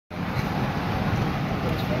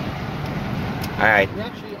right. We're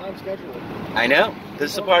actually on schedule. I know.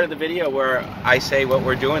 This is a part of the video where I say what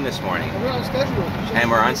we're doing this morning. And we're on schedule. And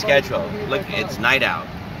we're on schedule. Look, it's night out.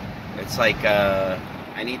 It's like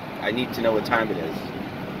I need to know what time it is.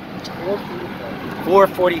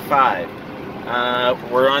 4:45.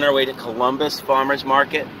 We're on our way to Columbus Farmers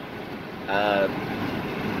Market.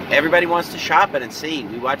 Everybody wants to shop it and see.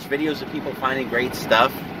 We watch videos of people finding great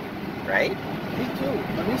stuff, right? Me too.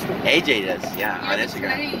 On Instagram. AJ does, yeah, on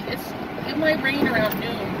Instagram. It might rain around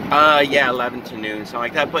noon. Yeah, 11 to noon, something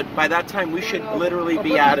like that. But by that time, we should literally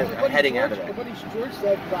be heading out of there. Buddy George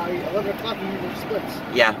said by 11 o'clock we usually splits.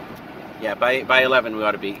 Yeah. Yeah, by 11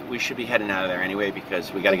 we should be heading out of there anyway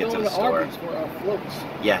because we got to get to the store. Arby's for our floats.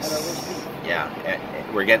 Yes. Yeah.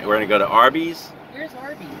 We're gonna go to Arby's. Where's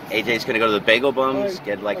Arby's? AJ's gonna go to the Bagel Bums,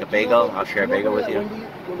 get like a bagel. I'll share a bagel with you.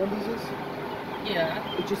 Where Wendy's is?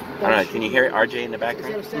 Yeah. It just, I don't know. Can you hear RJ in the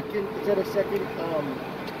background? Is that a second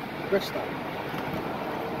rest stop?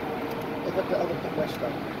 It's like the other rest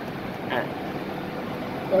stop. Alright.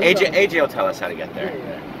 AJ will tell us how to get there.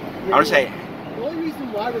 Yeah. I want to say. The only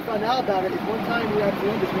reason why we found out about it is one time we were at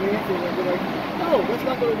Columbus, me and Anthony, and we're like, oh, let's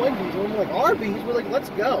not go to Wendy's. And we're like, Arby's? We're like, let's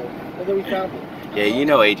go. And then we found it. Yeah, you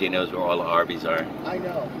know AJ knows where all the Arby's are. I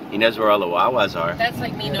know. He knows where all the Wawas are. That's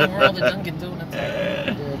like me knowing where all the Dunkin' Donuts are.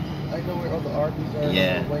 Yeah, I know where all the Arby's are.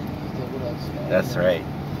 Yeah. The Wendy's, what else? That's right.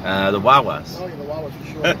 The Wawas. Oh, yeah, the Wawas for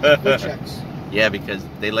sure. Food checks. Yeah, because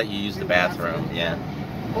they let you use the bathroom. Yeah.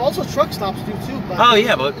 Well, also truck stops do too. But oh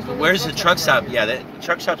yeah, but where's the truck stop? Yeah, the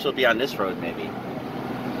truck stops will be on this road maybe.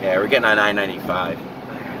 Yeah, we're getting on I-95.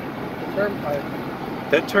 The turnpike.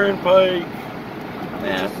 The turnpike.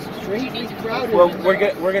 Yeah. Well,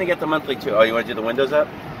 we're gonna get the monthly too. Oh, you want to do the windows up?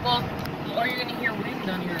 Well, or you're gonna hear wind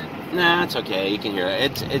on your. Nah, it's okay. You can hear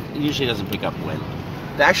it. It usually doesn't pick up wind.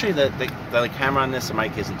 Actually, the camera on this, the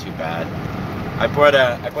mic isn't too bad. I brought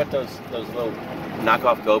those little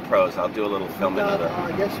knockoff GoPros. I'll do a little filming of it.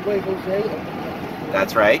 Yes Way Jose.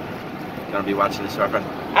 That's right. Gonna be watching the storefront.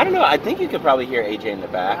 I don't know. I think you could probably hear AJ in the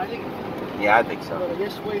back. Yeah, I think so.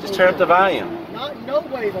 Just turn up the volume. No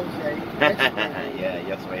Way Jose. Yeah,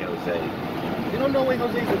 Yes Way Jose. You don't know Way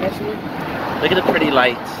Jose's a wrestler? Look at the pretty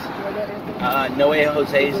lights. No Way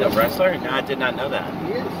Jose's a wrestler? No, I did not know that.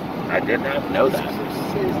 He is. I did not know that.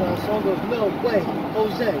 His song goes, No Way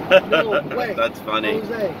Jose. No Way. That's funny.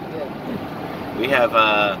 Jose. Yeah. We have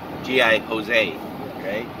G.I. Jose,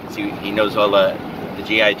 right? Because he knows all the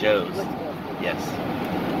G.I. Joes. Yes.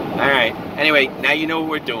 All right. Anyway, now you know what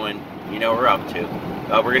we're doing. You know what we're up to.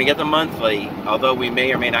 We're going to get the monthly, although we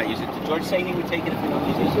may or may not use it. Did George say he would take it if we don't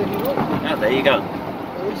use it? Yeah, there you go.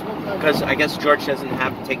 Because I guess George doesn't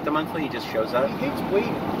have to take the monthly, he just shows up. He hates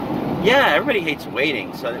waiting. Yeah, everybody hates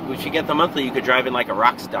waiting. So we should get the monthly, you could drive in like a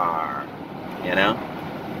rock star. You know?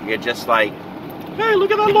 You're just like, hey,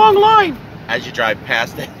 look at that long line. As you drive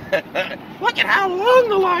past it. Look at how long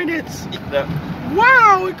the line is.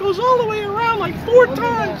 Wow, it goes all the way around like 4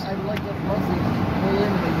 times. I like the monthly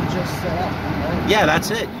that you just set up. Right? Yeah,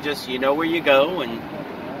 that's it. You know where you go and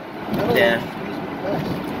yeah.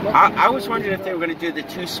 I was wondering if they were going to do the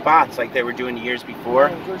 2 spots like they were doing years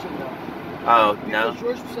before. Oh, no.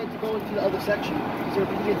 George said to go into the other section. He said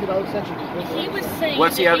we can get to the other section. He was saying,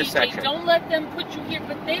 what's the other section? Don't let them put you here,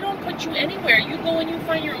 but they don't put you anywhere. You go and you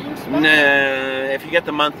find your own spot. Nah, if you get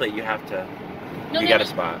the monthly, you have to. You got a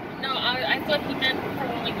spot. No, I thought he meant for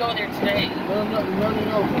when we go there today. No.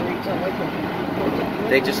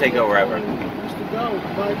 They just say go wherever. We used to go.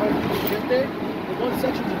 By the get there, the one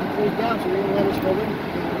section was closed down, so they didn't let us go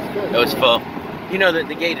in. It was full. You know, the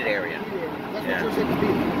gated area. That's what George said to be.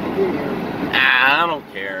 The gated area. I don't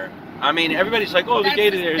care. I mean, everybody's like, oh, the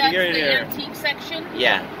gated area, the gated area. That's the antique section?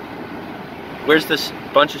 Yeah. Where's this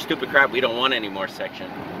bunch of stupid crap we don't want anymore section?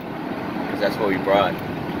 Because that's what we brought.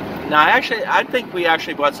 No, I think we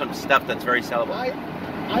actually bought some stuff that's very sellable. I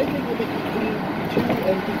think we'll make between 2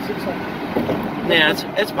 and 600.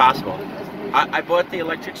 Yeah, it's possible. I bought the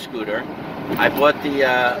electric scooter. I bought the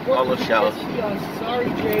all the shells. Sorry,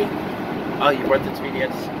 Jay. Oh, you bought the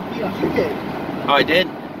 3DS? Yeah, you did. Oh, I did?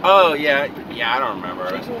 Oh, yeah. Yeah, I don't remember.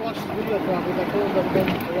 Jason watched the video probably. I told him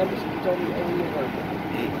that he told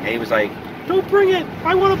me he was like, don't bring it.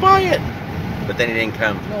 I want to buy it. But then he didn't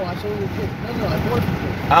come. No, I told him to. No, I bought it.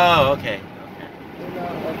 Oh, okay.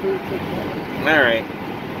 And all right.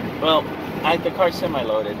 Well, the car's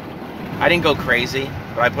semi-loaded. I didn't go crazy,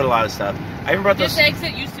 but I put a lot of stuff. I even brought those. This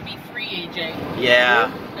exit used to be free, AJ.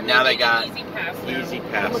 Yeah. And now they got Easy Pass. Easy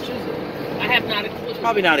Pass. how much is it? I have not a clue. It's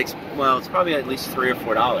probably not. Well, it's probably at least $3 or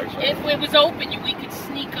 $4. Right? If it was open, we could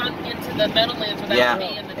sneak on into the Meadowlands without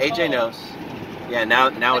paying the toll. AJ knows. Yeah. Now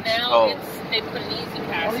it's toll. They put an Easy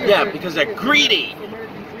Pass. Yeah, because they're greedy.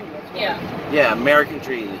 Yeah. Yeah, American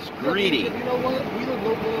Dream is greedy. You know what? We live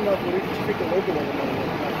local enough where we can just take the local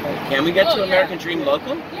one. Can we get to American Dream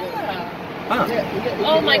local? Yeah. Huh.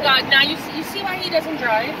 Oh my God! Now you see why he doesn't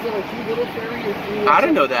drive? Is it like 2 little ferry or 3? I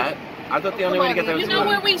didn't know that. I thought the only way to get there was You know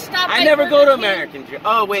where we stopped? I never go to American Dream.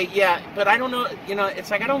 Oh wait, yeah, but I don't know. You know,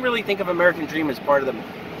 it's like I don't really think of American Dream as part of the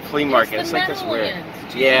flea market. It's like this weird.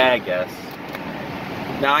 Yeah, I guess.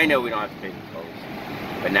 Now I know we don't have to pay the tolls,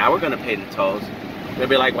 but now we're gonna pay the tolls. It'll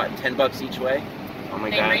be like what, $10 each way? Oh my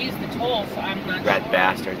God. They raised the toll, so I'm not Rat sure.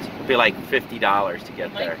 bastards. It'll be like $50 to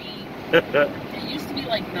get there. It used to be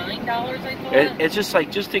like $9, I thought. It's just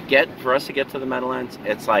like for us to get to the Meadowlands,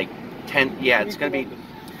 it's like 10. Yeah, it's gonna be.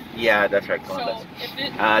 Yeah, that's right, Columbus. So if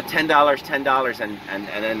it, $10, and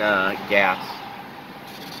then gas.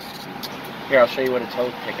 Here, I'll show you what a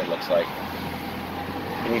toll ticket looks like.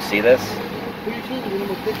 Can you see this?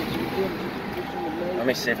 Let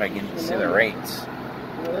me see if I can see the rates.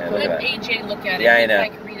 Yeah, look at let that. AJ look at it. Yeah, I know. I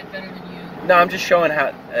can read it better than you. No, I'm just showing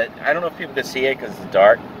how. I don't know if people can see it because it's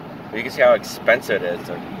dark, but you can see how expensive it is.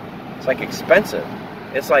 It's like expensive.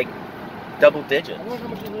 It's like double digits. I wonder how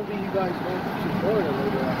much it's going to be you guys going to Florida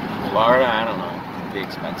later on. Florida, I don't know. It'd be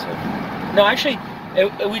expensive. No, actually,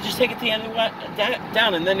 we just take it the end of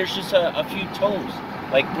down, and then there's just a few tolls,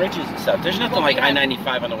 like bridges and stuff. There's nothing like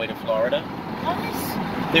I-95 on the way to Florida.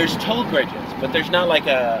 What? There's toll bridges, but there's not like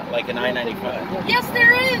an I-95. Yes,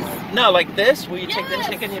 there is. No, like this, where you take the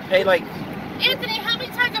ticket and you pay like. Anthony, how many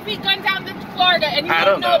times have we gone down to Florida and you I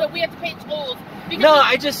don't don't know know that we have to pay tolls? No,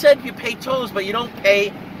 I just said you pay tolls, but you don't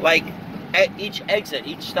pay like at each exit,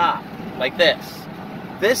 each stop, like this.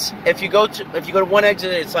 This, if you go to one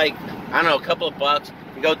exit, it's like I don't know, a couple of bucks.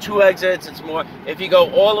 If you go 2 exits, it's more. If you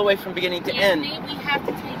go all the way from beginning to end, we have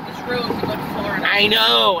to take this road to go to Florida. I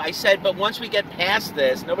know. I said, but once we get past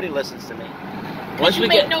this, nobody listens to me. Once we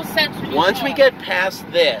get no sense. Once we get past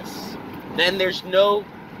this, then there's no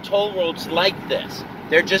toll roads like this.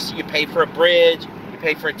 They're just you pay for a bridge, you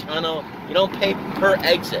pay for a tunnel. You don't pay per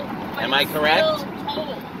exit. But Am I correct? Still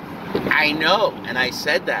toll. I know, and I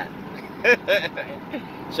said that.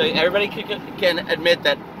 So everybody can admit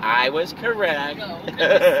that I was correct. No,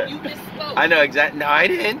 you misspoke. I know exactly. No, I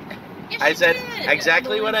didn't. Yes, I said did.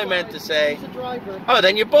 exactly what I meant to say. He's a driver. Oh,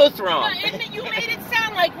 then you're both wrong. No, you made it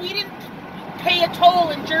sound like we didn't pay a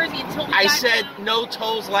toll in Jersey until we I got said down. no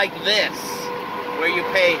tolls like this, where you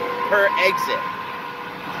pay per exit,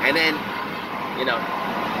 and then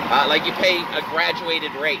like you pay a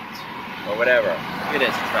graduated rate or whatever. Look at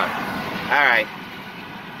this truck. All right.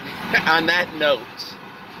 On that note,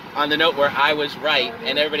 on the note where I was right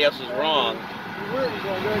and everybody else was wrong. You're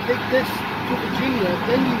going to take this to Virginia,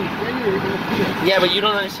 then you're going to pay it. Yeah, but you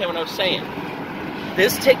don't understand what I was saying.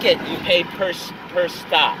 This ticket you pay per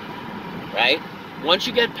stop, right? Once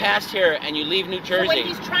you get past here and you leave New Jersey. So what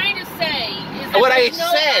he's trying to say is that what there's I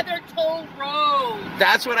no said. other toll road.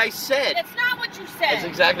 That's what I said. That's not what you said. That's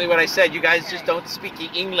exactly what I said. You guys just don't speak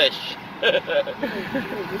English. Isn't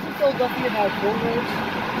Philadelphia about toll roads?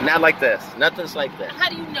 Not like this. Nothing's like this. How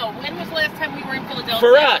do you know? When was the last time we were in Philadelphia?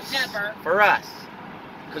 For us. Never. For us.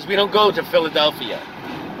 Because we don't go to Philadelphia.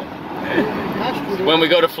 When we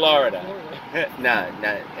go to Florida. No,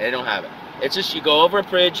 they don't have it. It's just you go over a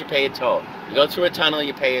bridge, you pay a toll. You go through a tunnel,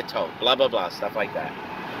 you pay a toll. Blah, blah, blah. Stuff like that.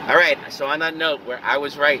 All right. So on that note, where I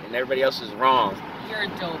was right and everybody else is wrong. You're a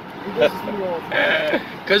dope.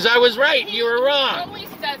 Because I was right, you were wrong. He always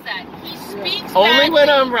does that. He speaks only when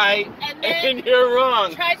badly, I'm right and you're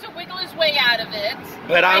wrong. Tries to wiggle his way out of it.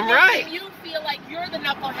 But I'm right. You feel like you're the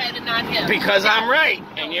knucklehead and not him. Because I'm right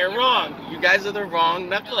and you're wrong. You guys are the wrong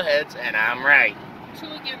knuckleheads and I'm right. 2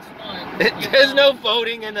 against 1. There's no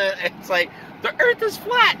voting in the. It's like the Earth is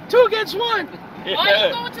flat. 2 against 1. Why are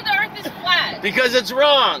you going to the Earth is flat? Because it's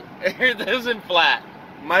wrong. The Earth isn't flat.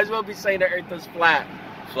 Might as well be saying the Earth is flat.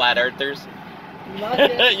 Flat Earthers.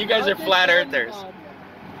 You guys are flat Earthers.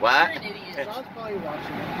 What? You're an idiot. John's probably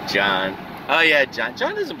watching it. John. Oh yeah, John.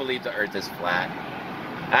 John doesn't believe the Earth is flat.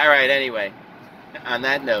 All right. Anyway, on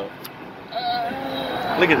that note,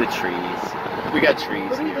 look at the trees. We got trees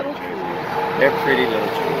Pretty here. little trees. They're pretty little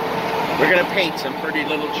trees. We're gonna paint some pretty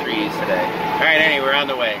little trees today. All right. Anyway, we're on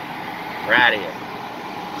the way. We're out of here.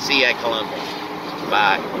 See you at Columbus.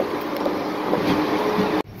 Bye.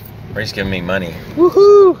 Ray's giving me money.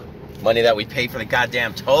 Woohoo! Money that we pay for the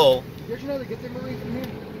goddamn toll. Did you know they get their money from here?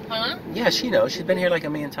 Huh? Yeah, she knows. She's been here like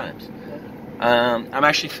 1,000,000 times. I'm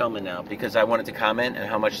actually filming now because I wanted to comment on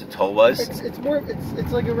how much the toll was. It's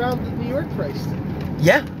like around the New York price.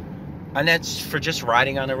 Yeah. And that's for just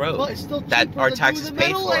riding on the road. Well, it's still cheaper that our than taxes doing the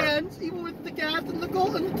pay for. Meadowlands, even with the gas and the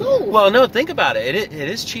gold and the toll. Well, no, think about it. It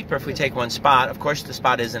is cheaper if we take one spot. Of course, the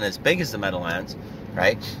spot isn't as big as the Meadowlands,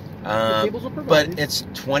 right? The tables were provided. But it's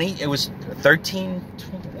 20. It was 13.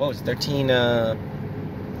 What was it, 13?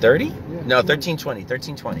 30? Yeah, No, 1320.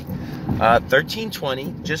 1320.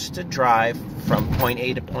 1320 just to drive from point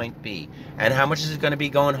A to point B. And how much is it going to be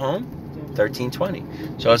going home? 1320.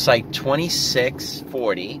 So it's like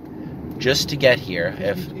 2640 just to get here.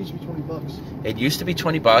 It used to be $20. It used to be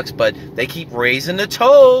 $20, but they keep raising the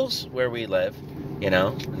tolls where we live. You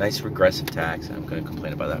know, nice regressive tax. I'm going to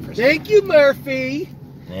complain about that for a second. Thank you, Murphy.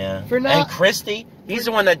 Yeah. For not. And Christy, he's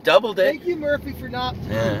the one that doubled it. Thank you, Murphy, for not.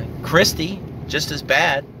 Yeah. Christy, just as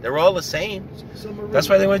bad. They're all the same. That's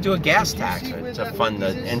why they want to do a gas tax to fund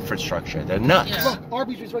the infrastructure. They're nuts. Yeah. Look,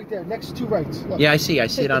 Arby's is right there, next 2 rights. Look. Yeah, I see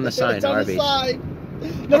it on the sign. It's on Arby's. the side.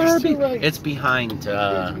 Next 2 rights. It's behind. It's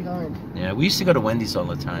behind. Yeah, we used to go to Wendy's all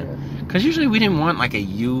the time. Because usually we didn't want like a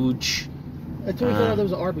huge. Until we found out there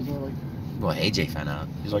was an Arby's, and we're like. Well, AJ found out.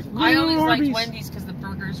 He's like, I always Arby's. liked Wendy's because the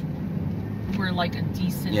burgers were like a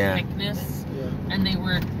decent thickness, and they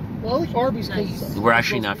were. Well, I like Arby's because nice. We're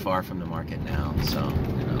actually not far from the market now, so.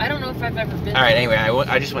 You know. I don't know if I've ever been. All right. Anyway,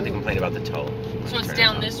 I just wanted to complain about the toll. So it's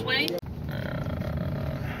down this way.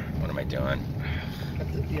 What am I doing?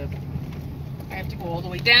 I have to go all the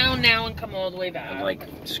way down now and come all the way back. I'm like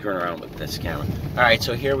screwing around with this camera. All right,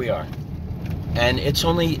 so here we are, and it's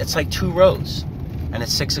like 2 rows, and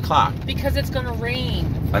it's 6 o'clock. Because it's gonna rain.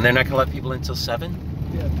 And they're not gonna let people in until 7.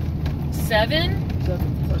 Yeah. 7?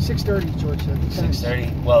 7 or 6:30, George said.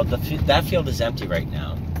 6:30. Well, that field is empty right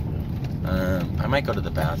now. I might go to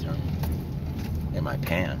the bathroom in my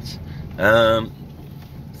pants. Yeah,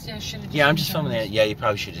 I'm just filming that. Yeah, you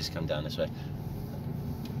probably should just come down this way.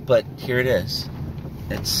 But here it is.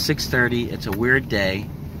 It's 6:30. It's a weird day.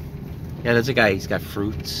 Yeah, there's a guy. He's got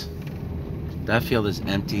fruits. That field is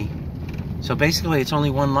empty. So basically, it's only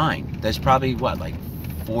one line. There's probably, what, like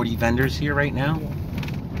 40 vendors here right now?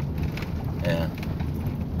 Yeah.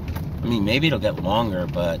 I mean, maybe it'll get longer,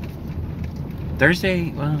 but Thursday,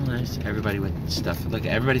 well, there's everybody with stuff. Look,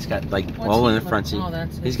 everybody's got, like, all in the front seat. Oh,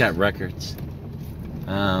 He's got records.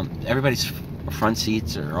 Everybody's front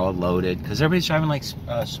seats are all loaded because everybody's driving, like,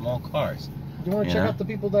 small cars. Do you want to check out the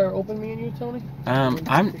people that are open, me and you, Tony?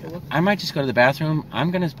 I might just go to the bathroom.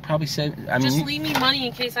 I'm gonna probably say. Just leave me money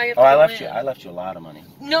in case I have. Oh, I left you a lot of money.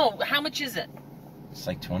 No, how much is it? It's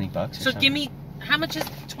like $20 or so something. Give me. How much is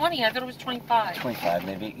 20? I thought it was 25. 25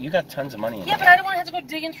 maybe. You got tons of money in Yeah, there. but I don't want to have to go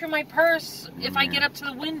digging through my purse if I get up to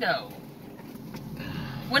the window.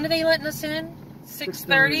 When are they letting us in?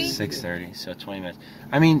 6:30. 6:30. So 20 minutes.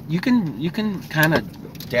 I mean, you can kind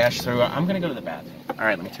of dash through. I'm gonna go to the bathroom. All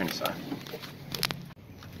right, let me turn this on.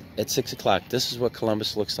 It's 6 o'clock. This is what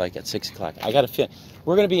Columbus looks like at 6 o'clock. I got a feel.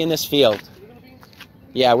 We're going to be in this field.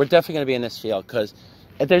 Yeah, we're definitely going to be in this field because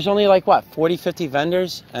there's only like, what, 40, 50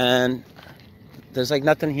 vendors? And there's like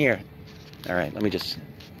nothing here. All right, let me just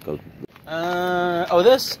go.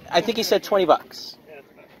 This? I think he said $20.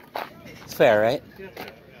 It's fair, right?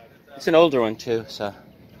 It's an older one too, so.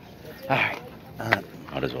 All right.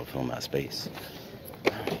 Might as well film that space.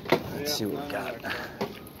 All right, let's see what we got.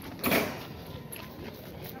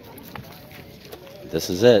 This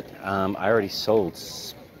is it. I already sold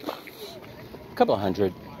a couple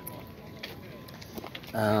hundred.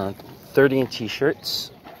 30 in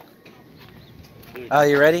t-shirts. Oh,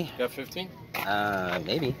 you ready? Got 15?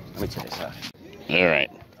 Maybe. Let me take this off. All right.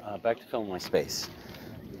 Back to filming my space.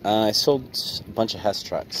 I sold a bunch of Hess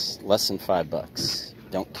trucks. Less than $5.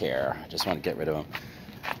 Don't care. I just want to get rid of them.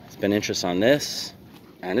 There's been interest on this.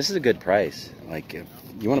 And this is a good price. Like, if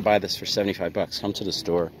you want to buy this for $75, come to the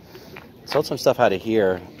store. Sold some stuff out of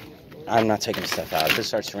here. I'm not taking stuff out. If it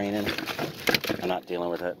starts raining, I'm not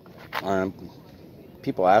dealing with it.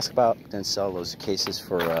 People ask about, didn't sell those cases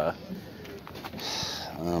for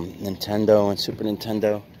Nintendo and Super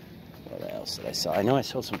Nintendo. What else did I sell? I know I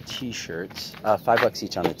sold some t-shirts. $5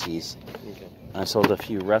 each on the tees. Okay. I sold a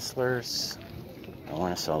few wrestlers. I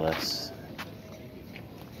want to sell this.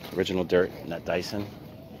 Original Dirt, not Dyson.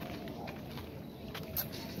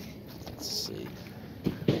 Let's see.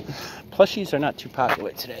 Plushies are not too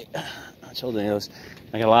popular today. I sold those.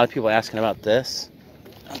 I got a lot of people asking about this.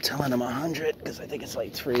 I'm telling them 100 because I think it's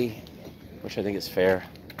like 3, which I think is fair.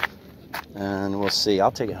 And we'll see.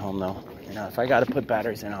 I'll take it home though. You know, if I got to put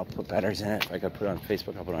batteries in, I'll put batteries in it. If I got to put it on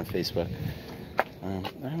Facebook, I'll put it on Facebook. I'm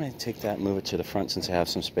going to take that and move it to the front since I have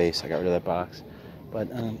some space. I got rid of that box. But,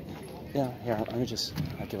 yeah, here,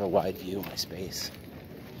 I'll give a wide view of my space.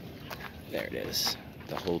 There it is.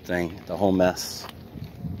 The whole thing, the whole mess.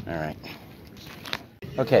 All right.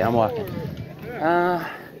 Okay, I'm walking.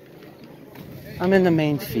 I'm in the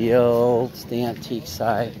main field, the antique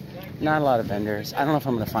side. Not a lot of vendors. I don't know if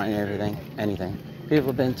I'm going to find anything. People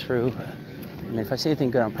have been through. mean, if I see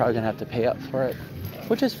anything good, I'm probably going to have to pay up for it,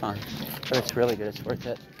 which is fine. But it's really good. It's worth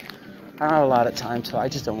it. I don't have a lot of time, so I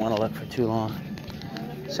just don't want to look for too long.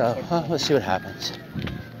 So, let's see what happens.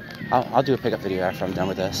 I'll do a pickup video after I'm done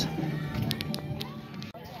with this.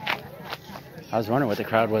 I was wondering what the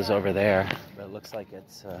crowd was over there, but it looks like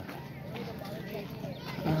it's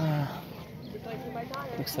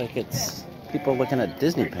people looking at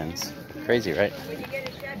Disney pins. Crazy, right?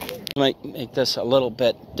 I might make this a little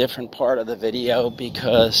bit different part of the video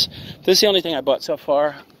because this is the only thing I bought so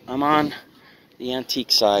far. I'm on the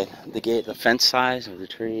antique side, the fence size of the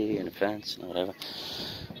tree and the fence and whatever.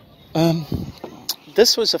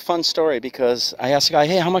 This was a fun story because I asked the guy,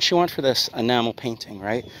 hey, how much you want for this enamel painting,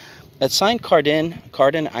 right? It's signed Cardin.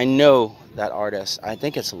 I know that artist. I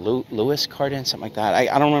think it's Louis Cardin, something like that.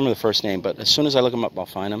 I don't remember the first name, but as soon as I look him up, I'll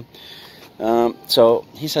find him. So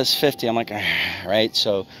he says 50. I'm like, right?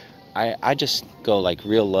 So I just go like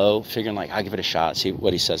real low, figuring like I'll give it a shot, see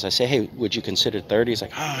what he says. I say, hey, would you consider 30? He's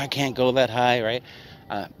like, I can't go that high, right?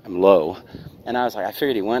 I'm low. And I was like, I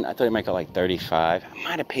figured he went. I thought he might go like 35. I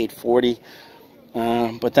might have paid 40,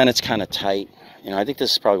 but then it's kind of tight. You know, I think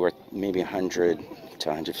this is probably worth maybe 100 to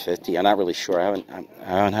 150. I'm not really sure. I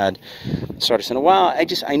haven't had starters in a while.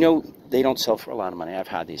 I know they don't sell for a lot of money. I've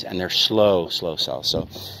had these, and they're slow sell. So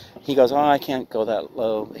he goes, I can't go that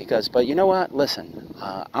low. He goes, but you know what? Listen,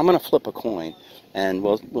 I'm gonna flip a coin, and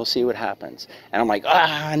we'll see what happens. And I'm like,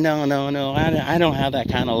 no, I don't have that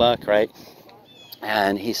kind of luck, right?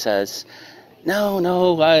 And he says, no,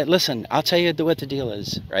 listen, I'll tell you what the deal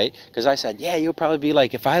is, right? Because I said, yeah, you'll probably be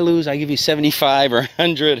like, if I lose, I give you 75 or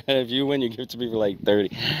 100, and if you win, you give it to me for like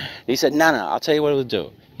 30. He said, no, I'll tell you what we'll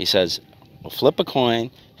do. He says, we'll flip a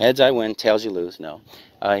coin, heads I win, tails you lose. No.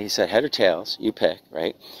 He said, head or tails, you pick,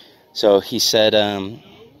 right? So he said,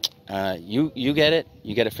 you get it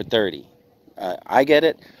for 30. I get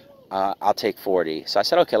it, I'll take 40. So I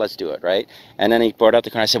said, okay, let's do it, right? And then he brought out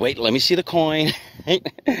the coin. I said, wait, let me see the coin.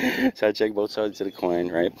 So I checked both sides of the coin,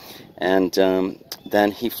 right? And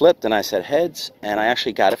then he flipped, and I said heads, and I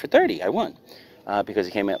actually got it for 30. I won because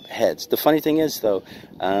it came up heads. The funny thing is, though,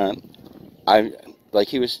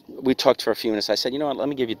 we talked for a few minutes. I said, you know what, let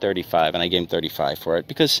me give you 35, and I gave him 35 for it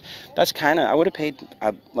because that's kind of, I would have paid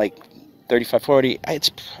like 35, 40.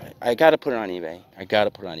 I got to put it on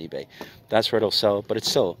eBay. That's where it'll sell, but it's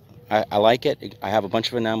still, I like it. I have a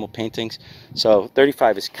bunch of enamel paintings, so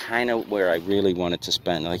 35 is kind of where I really wanted to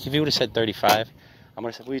spend. Like if you would have said 35, I would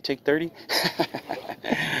have said, will you take 30?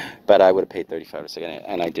 But I would have paid 35 a second,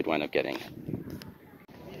 and I did wind up getting it.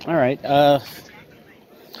 All right,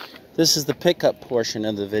 this is the pickup portion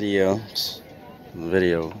of the video.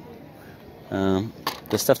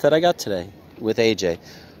 The stuff that I got today with AJ.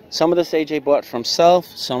 Some of this AJ bought for himself,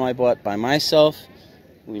 some I bought by myself.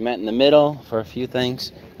 We met in the middle for a few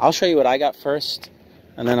things. I'll show you what I got first,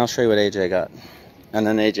 and then I'll show you what AJ got. And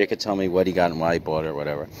then AJ could tell me what he got and why he bought it or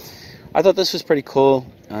whatever. I thought this was pretty cool.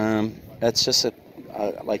 That's just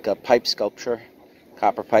like a pipe sculpture,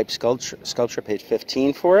 copper pipe sculpture, paid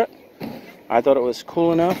 15 for it. I thought it was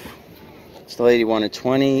cool enough. It's the lady wanted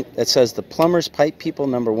 20. It says The Plumber's Pipe People,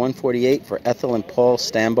 number 148 for Ethel and Paul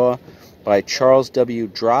Stambaugh by Charles W.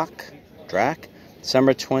 Drack.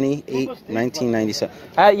 December 28,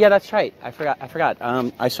 1997. Yeah, that's right. I forgot.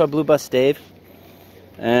 I saw Blue Bus Dave.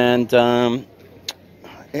 And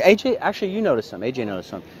AJ, actually, you noticed him. AJ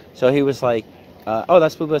noticed him. So he was like, oh,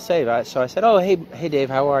 that's Blue Bus Dave. So I said, oh, hey,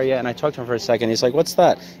 Dave, how are you? And I talked to him for a second. He's like, what's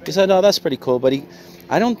that? He said, oh, that's pretty cool. But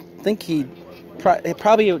I don't think the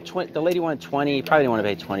lady wanted 20. He probably didn't want to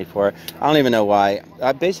pay 20 for it. I don't even know why.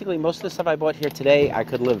 Basically, most of the stuff I bought here today, I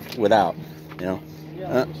could live without, you know.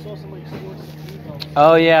 Yeah, I saw somebody score.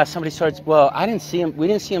 Oh yeah, somebody starts. Well, I didn't see him. We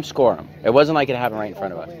didn't see him score him. It wasn't like it happened right in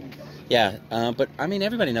front of us. Yeah, but I mean,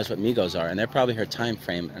 everybody knows what Migos are, and they're probably her time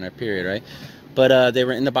frame and her period, right? But they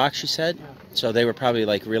were in the box, she said, so they were probably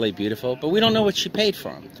like really beautiful. But we don't know what she paid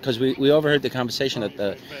for them because we overheard the conversation that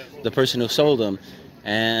the person who sold them,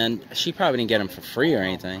 and she probably didn't get them for free or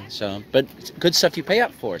anything. So, but good stuff you pay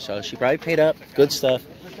up for. So she probably paid up. Good stuff.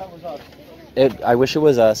 I wish it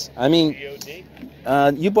was us. I mean,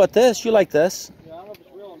 you bought this. You like this.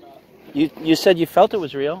 You said you felt it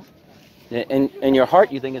was real. In your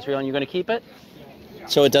heart, you think it's real, and you're going to keep it?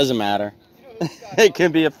 So it doesn't matter. It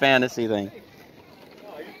can be a fantasy thing.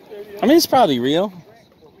 I mean, it's probably real.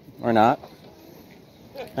 Or not.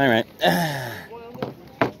 All right.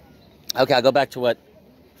 Okay, I'll go back to what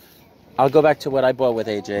I bought with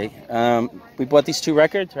AJ. We bought these two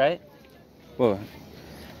records, right? Whoa.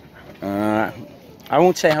 I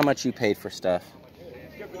won't say how much you paid for stuff.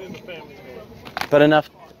 But enough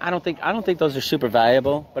I don't think those are super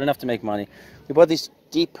valuable, but enough to make money. We bought these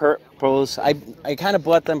deep purples. I kind of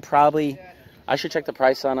bought them probably. I should check the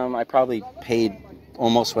price on them. I probably paid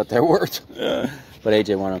almost what they're worth, but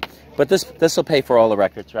AJ wanted them. But this will pay for all the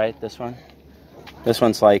records, right? This one. This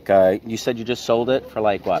one's like you said you just sold it for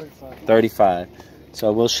like what? 35.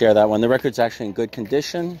 So we'll share that one. The record's actually in good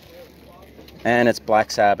condition, and it's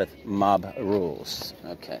Black Sabbath Mob Rules.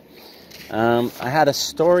 Okay. I had a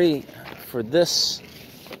story for this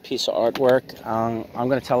piece of artwork. I'm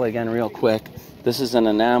going to tell it again real quick. This is an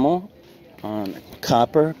enamel on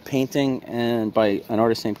copper painting and by an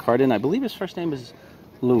artist named Cardin. I believe his first name is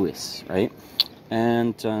Louis, right?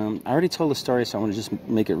 And I already told the story, so I want to just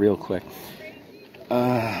make it real quick.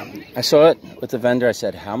 I saw it with the vendor. I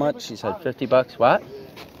said, how much? She said, 50 bucks. What?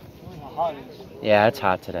 Yeah, it's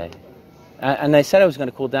hot today. And they said it was going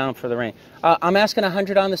to cool down for the rain. I'm asking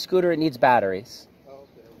 100 on the scooter. It needs batteries.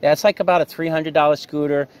 Yeah, it's like about a $300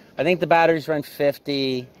 scooter. I think the batteries run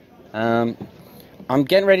 50. I'm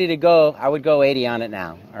getting ready to go. I would go 80 on it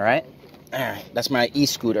now. All right? All right. That's my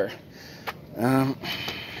e-scooter.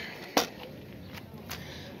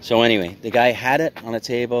 So anyway, the guy had it on the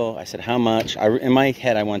table. I said, how much? In my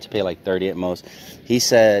head, I wanted to pay like 30 at most. He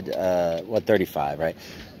said, what, 35, right?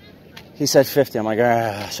 He said 50. I'm like,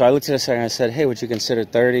 ah. So I looked at it and I said, hey, would you consider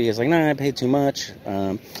 30? He's like, no, I paid too much.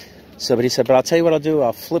 But he said, but I'll tell you what I'll do.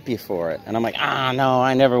 I'll flip you for it. And I'm like, no,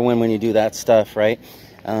 I never win when you do that stuff, right?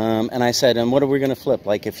 And I said, and what are we going to flip?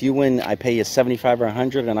 Like, if you win, I pay you 75 or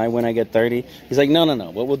 100, and I win, I get 30. He's like, no.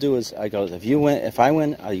 What we'll do is, I goes, if I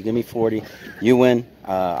win, you give me 40. You win,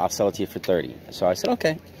 I'll sell it to you for 30. So I said,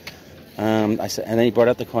 okay. I said, and then he brought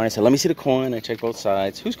out the coin. I said, let me see the coin. I checked both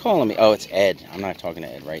sides. Who's calling me? Oh, it's Ed. I'm not talking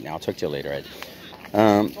to Ed right now. I'll talk to you later, Ed.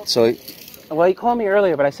 Well, he called me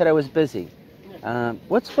earlier, but I said I was busy.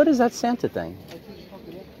 What is that Santa thing?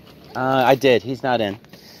 I did. He's not in.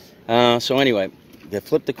 So anyway, they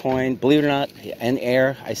flipped the coin. Believe it or not, in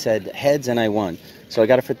air, I said heads, and I won. So I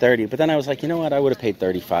got it for 30. But then I was like, you know what? I would have paid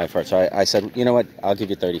 35 for it. So I said, you know what? I'll give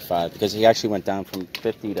you 35 because he actually went down from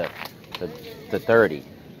 50 to 30.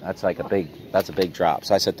 That's like a big drop.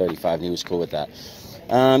 So I said 35, and he was cool with that.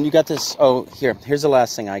 You got this. Oh, here's the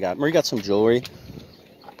last thing I got. Marie got some jewelry,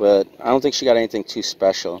 but I don't think she got anything too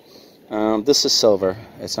special. This is silver.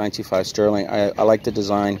 It's 925 sterling. I like the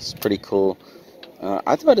design. It's pretty cool.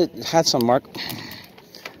 I thought it had some mark.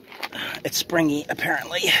 It's springy,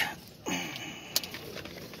 apparently.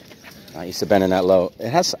 I used to bend in that low.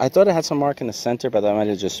 I thought it had some mark in the center, but that might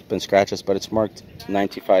have just been scratches. But it's marked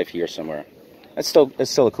 95 here somewhere. It's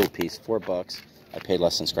still a cool piece. $4. I paid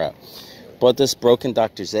less than scrap. Bought this broken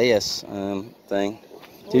Dr. Zayas thing.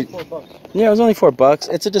 Dude, yeah, it was only $4.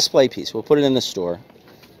 It's a display piece. We'll put it in the store.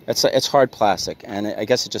 It's hard plastic, and I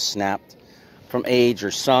guess it just snapped from age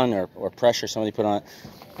or sun or pressure somebody put on it.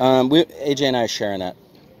 AJ and I are sharing that.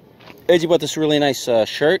 AJ bought this really nice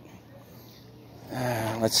shirt.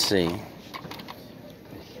 Let's see.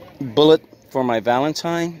 Bullet for my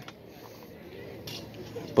Valentine.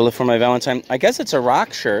 Bullet for my Valentine. I guess it's a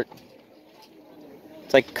rock shirt.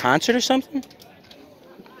 It's like a concert or something.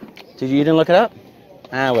 You didn't look it up?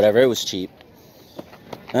 Whatever. It was cheap.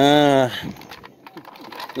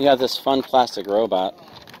 You got this fun plastic robot.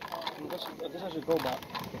 This is a GoBot.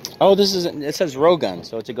 Oh, it says Rogun,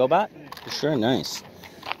 so it's a GoBot? Sure, nice.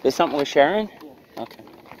 This something we're sharing?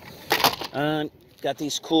 Okay. Got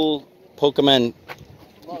these cool Pokemon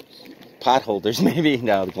Gloves. pot holders, maybe.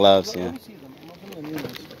 No, the gloves, yeah.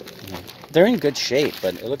 They're in good shape,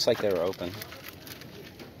 but it looks like they were open.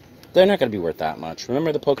 They're not going to be worth that much.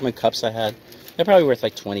 Remember the Pokemon cups I had? They're probably worth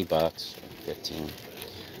like 20 bucks, 15.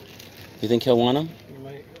 You think he'll want them?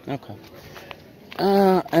 Okay.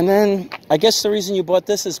 And then, I guess the reason you bought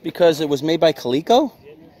this is because it was made by Coleco?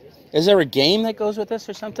 Is there a game that goes with this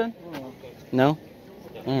or something? No?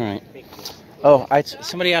 Alright. Oh,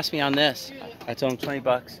 somebody asked me on this. I told him 20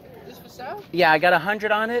 bucks. This for sale? Yeah, I got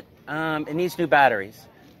 100 on it. It needs new batteries.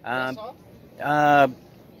 Yeah,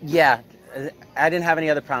 I didn't have any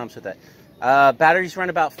other problems with it. Batteries run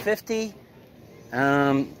about 50.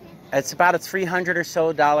 It's about a $300 or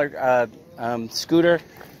so scooter.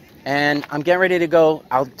 And I'm getting ready to go.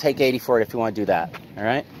 I'll take 80 for it if you want to do that. All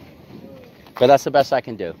right? But that's the best I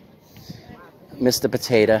can do. Mr.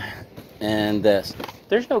 Petito and this.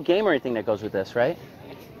 There's no game or anything that goes with this, right?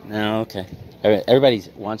 No, okay. Everybody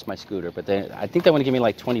wants my scooter, but I think they want to give me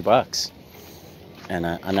like 20 bucks. And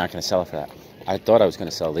I'm not going to sell it for that. I thought I was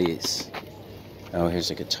going to sell these. Oh,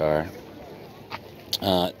 here's a guitar.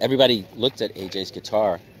 Everybody looked at AJ's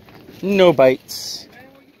guitar. No bites.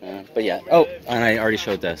 But yeah. Oh, and I already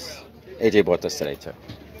showed this. AJ bought this today too.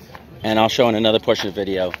 And I'll show in another portion of the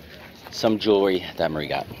video some jewelry that Marie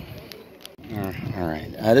got. All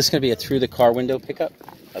right. This is going to be a through the car window pickup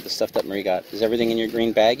of the stuff that Marie got. Is everything in your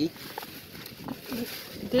green baggie?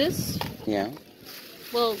 This? Yeah.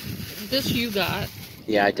 Well, this you got.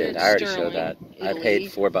 Yeah, I did. I already showed that. Italy. I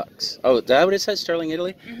paid $4. Oh, is that what it says? Sterling,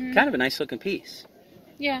 Italy? Mm-hmm. Kind of a nice looking piece.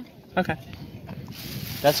 Yeah. Okay.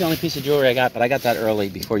 That's the only piece of jewelry I got, but I got that early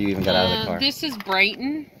before you even got out of the car. This is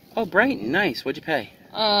Brighton. Oh, Brighton. Nice. What'd you pay?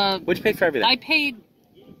 What'd you pay for everything? I paid,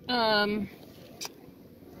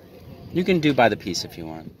 You can do by the piece if you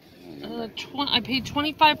want. I paid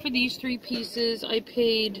 $25 for these 3 pieces. I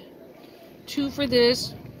paid $2 for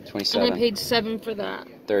this. 27. And I paid $7 for that.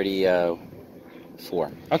 34.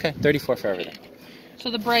 Okay, 34 for everything.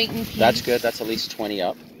 So the Brighton piece. That's good. That's at least 20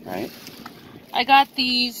 up, right? I got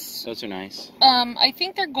these. Those are nice. I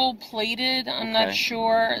think they're gold plated. I'm not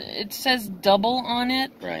sure. It says double on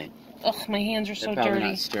it. Right. Ugh, my hands are so They're probably dirty.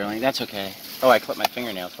 not sterling. That's okay. Oh, I clipped my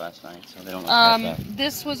fingernails last night, so they don't look like that.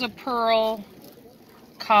 This was a pearl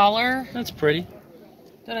collar That's pretty.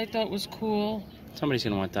 that I thought was cool. Somebody's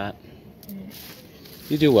gonna want that.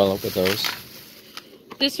 You do well with those.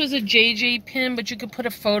 This was a JJ pin, but you could put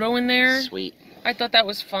a photo in there. Sweet. I thought that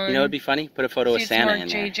was fun. You know what'd be funny? Put a photo of Santa in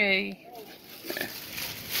there. JJ.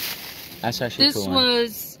 That's actually This cool.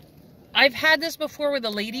 was. I've had this before with a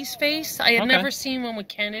lady's face. I had Okay. never seen one with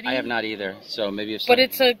Kennedy. I have not either. So maybe if. But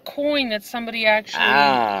it's a coin that somebody actually.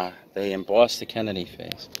 Ah, they embossed the Kennedy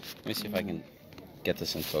face. Let me see if I can get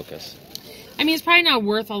this in focus. I mean, it's probably not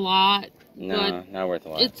worth a lot. No, not worth a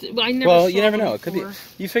lot. It's. I never. Well, saw you never one know. It could be. before.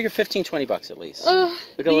 You figure 15, 20 bucks at least. Look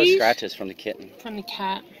at all the These- scratches from the kitten. From the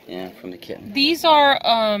cat. Yeah, from the kitten. These are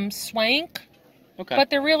swank, Okay. but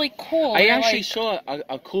they're really cool. I They're actually like- saw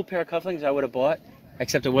a cool pair of cufflinks I would have bought,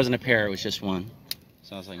 except it wasn't a pair. It was just one.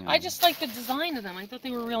 So I was like, I just like the design of them. I thought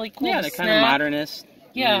they were really cool. yeah, The they're kind of snap. modernist.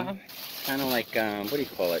 Yeah. Kind of like what do you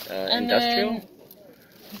call it? And Industrial.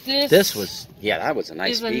 then This was that was a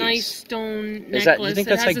nice is a piece. nice stone necklace. Is that- you think It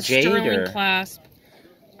that's has like a jade sterling or- clasp.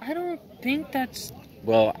 I don't think that's.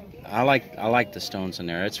 Well, I like the stones in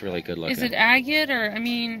there. It's really good looking. Is it agate or I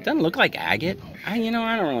mean? It doesn't look like agate. I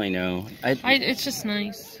don't really know. It's just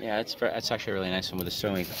nice. Yeah, it's actually a really nice one with a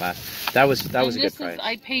sterling clasp. That was a good price.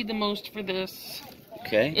 I paid the most for this.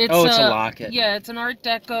 Okay. It's it's a locket. Yeah, it's an Art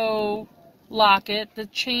Deco locket. The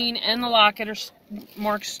chain and the locket are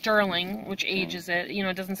marked sterling, which ages it. You know,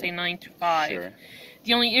 it doesn't say 925. Sure.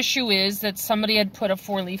 The only issue is that somebody had put a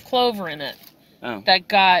 4-leaf clover in it. Oh. That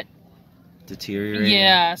got Deteriorated.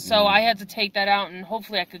 Yeah, so I had to take that out and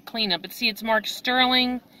hopefully I could clean it. But see, it's marked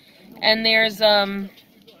sterling, and there's a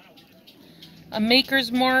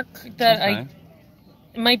maker's mark that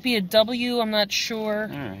it might be a W. I'm not sure.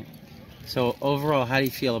 All right. So overall, how do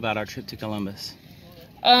you feel about our trip to Columbus?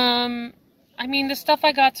 I mean, the stuff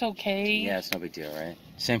I got's okay. Yeah, it's no big deal, right?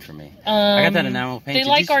 Same for me. I got that enamel painting. They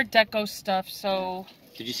like Art Deco stuff, so.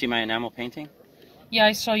 Did you see my enamel painting? Yeah,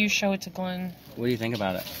 I saw you show it to Glenn. What do you think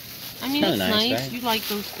about it? I mean, it's nice. Right? You like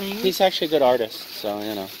those things. He's actually a good artist, so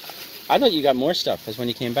you know. I thought you got more stuff because when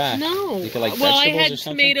you came back, No. you could like well, I vegetables had or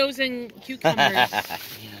something. tomatoes and cucumbers.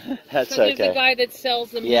 That's So there's a guy that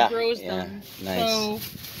sells them and grows them. Nice. So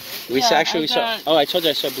We saw. Oh, I told you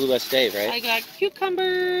I saw Blue Less Dave, right? I got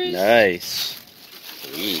cucumbers. Nice.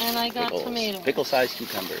 Sweet. And I got Pickles. tomatoes. Pickle-sized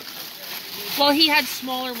cucumbers. Well, he had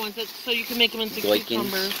smaller ones, so you can make them into Goikins.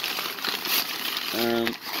 cucumbers.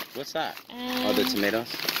 What's that? Oh, the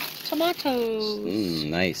tomatoes. Tomatoes.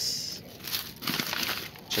 Nice.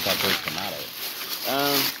 Check out those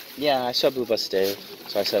tomatoes. Yeah, I saw Blue Bus Dave,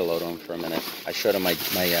 so I said hello to him for a minute. I showed him my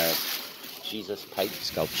Jesus pipe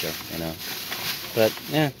sculpture, you know. But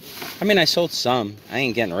yeah, I mean, I sold some. I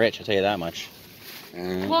ain't getting rich, I'll tell you that much.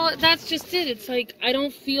 Well, that's just it. It's like I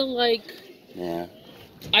don't feel like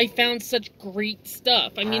I found such great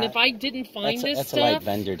stuff. I mean, if I didn't find this that's stuff, a light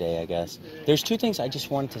vendor day, I guess. There's 2 things I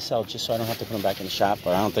just wanted to sell, just so I don't have to put them back in the shop.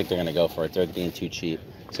 But I don't think they're gonna go for it. They're being too cheap.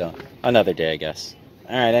 So another day, I guess.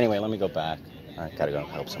 All right. Anyway, let me go back. I gotta go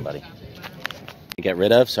help somebody. Get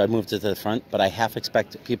rid of. So I moved it to the front, but I half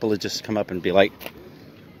expect people to just come up and be like.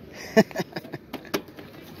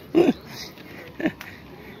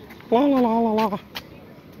 La la la la la.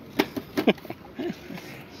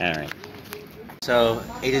 All right. So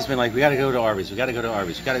Ada's been like, we gotta go to Arby's. We gotta go to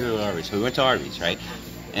Arby's. We gotta go to Arby's. So we went to Arby's, right?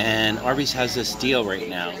 And Arby's has this deal right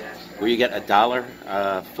now where you get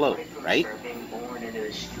 $1 float, right?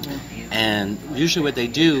 And usually what they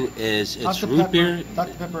do is it's Dr. root beer,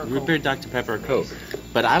 Dr. Pepper, root beer, Dr. Pepper, or Coke.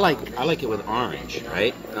 But I like it with orange,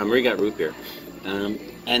 right? Marie got root beer.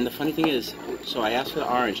 And the funny thing is, so I asked for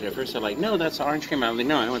the orange, and at first they're like, no, that's the orange cream. I'm like,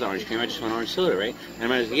 no, I don't want the orange cream. I just want orange soda, right?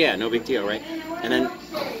 And I was like, yeah, no big deal, right? And then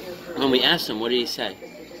when we asked him, what did he say?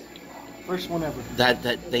 First one ever.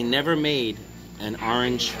 That they never made an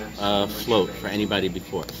orange float for anybody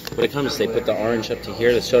before. What it comes, they put the orange up to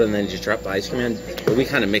here, the soda, and then just drop the ice cream in. But we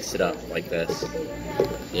kind of mixed it up like this.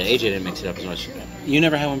 Yeah, AJ didn't mix it up as much. You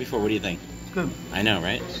never had one before. What do you think? It's good. I know,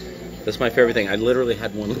 right? That's my favorite thing. I literally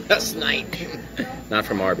had one last night. Not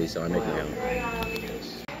from Arby's, so I make my own.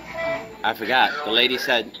 I forgot. The lady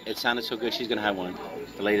said it sounded so good she's gonna have one.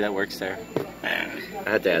 The lady that works there. I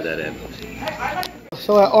had to add that in.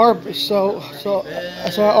 So at Arby's,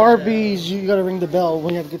 you gotta ring the bell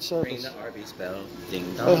when you have good service. Ring the Arby's bell.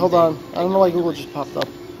 Ding dong. Wait, hold on. I don't know why Google just popped up.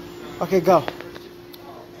 Okay, go.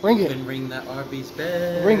 Ring it. Ring the Arby's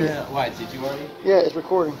bell. Ring it. Why? Did you already? Yeah, it's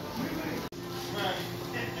recording.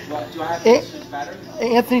 What, do I have to switch battery?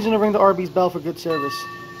 Anthony's gonna ring the Arby's bell for good service.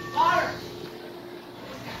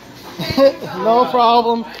 No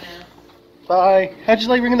problem. Bye. How'd you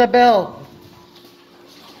like ringing that bell?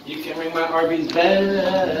 You can ring my Arby's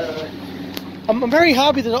bell. I'm very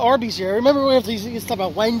happy that the Arby's here. Remember we have to talk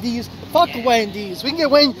about Wendy's? Fuck Wendy's. We can get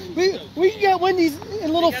we can get Wendy's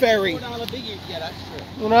in Little Ferry. Yeah, that's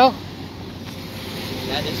true. You know?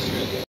 That is true.